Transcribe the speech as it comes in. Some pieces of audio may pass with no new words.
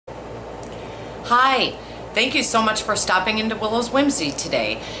Hi, thank you so much for stopping into Willow's Whimsy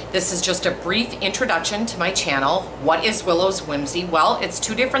today. This is just a brief introduction to my channel. What is Willow's Whimsy? Well, it's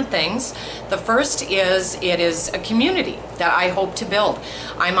two different things. The first is it is a community that I hope to build.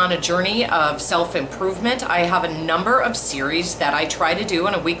 I'm on a journey of self-improvement. I have a number of series that I try to do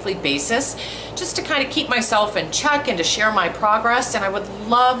on a weekly basis just to kind of keep myself in check and to share my progress, and I would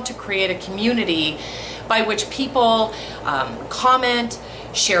love to create a community by which people comment,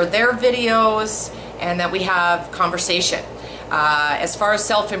 share their videos, and that we have conversation. As far as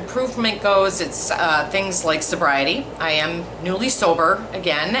self-improvement goes, it's things like sobriety. I am newly sober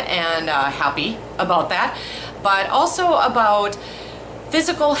again and happy about that, but also about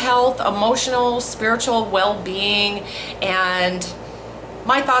physical health, emotional, spiritual well-being, and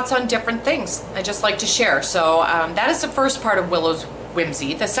my thoughts on different things I just like to share. So that is the first part of Willow's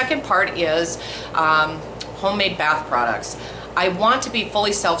Whimsy. The second part is homemade bath products. I want to be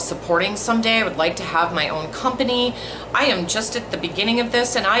fully self-supporting someday. I would like to have my own company. I am just at the beginning of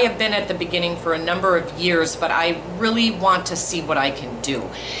this, and I have been at the beginning for a number of years, but I really want to see what I can do.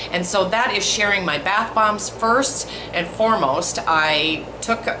 And so that is sharing my bath bombs first and foremost.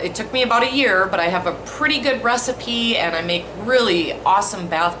 It took me about a year, but I have a pretty good recipe and I make really awesome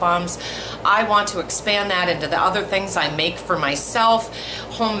bath bombs. I want to expand that into the other things I make for myself.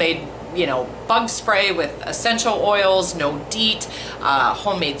 Homemade bug spray with essential oils, no DEET,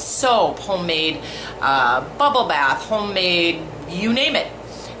 homemade soap, homemade bubble bath, homemade, you name it.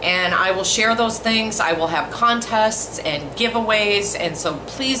 And I will share those things. I will have contests and giveaways, and so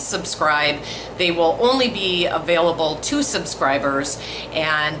please subscribe. They will only be available to subscribers.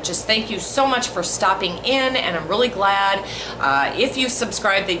 And just thank you so much for stopping in, and I'm really glad if you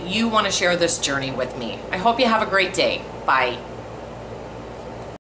subscribe that you want to share this journey with me. I hope you have a great day. Bye.